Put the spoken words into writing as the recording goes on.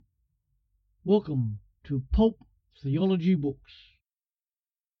Welcome to Pulp Theology Books.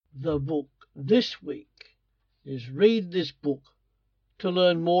 The book this week is Read This Book to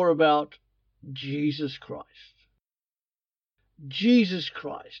Learn More About Jesus Christ. Jesus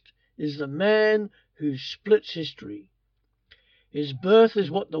Christ is the man who splits history. His birth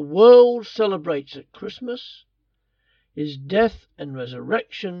is what the world celebrates at Christmas. His death and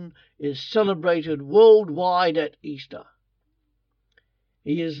resurrection is celebrated worldwide at Easter.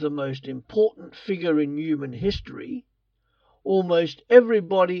 He is the most important figure in human history. Almost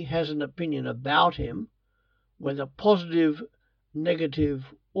everybody has an opinion about him, whether positive,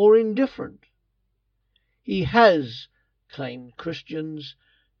 negative, or indifferent. He has, claim Christians,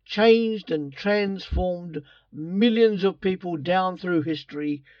 changed and transformed millions of people down through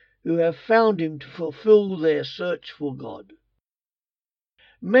history who have found him to fulfill their search for God.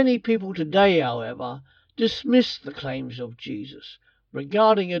 Many people today, however, dismiss the claims of Jesus,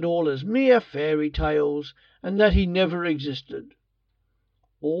 regarding it all as mere fairy tales and that he never existed,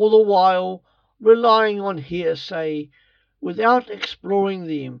 all the while relying on hearsay without exploring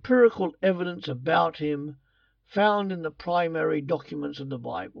the empirical evidence about him found in the primary documents of the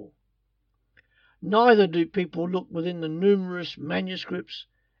Bible. Neither do people look within the numerous manuscripts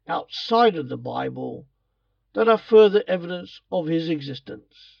outside of the Bible that are further evidence of his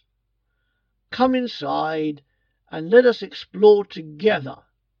existence. Come inside and let us explore together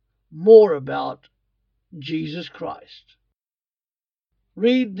more about Jesus Christ.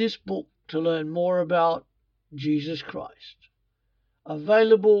 Read this book to learn more about Jesus Christ.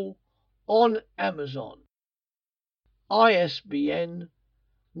 Available on Amazon. ISBN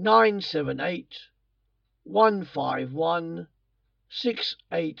 978 151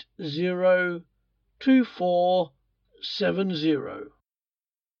 680 2470.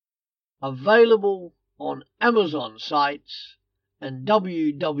 Available on Amazon sites and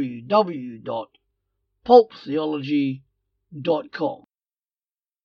www.pulptheology.com.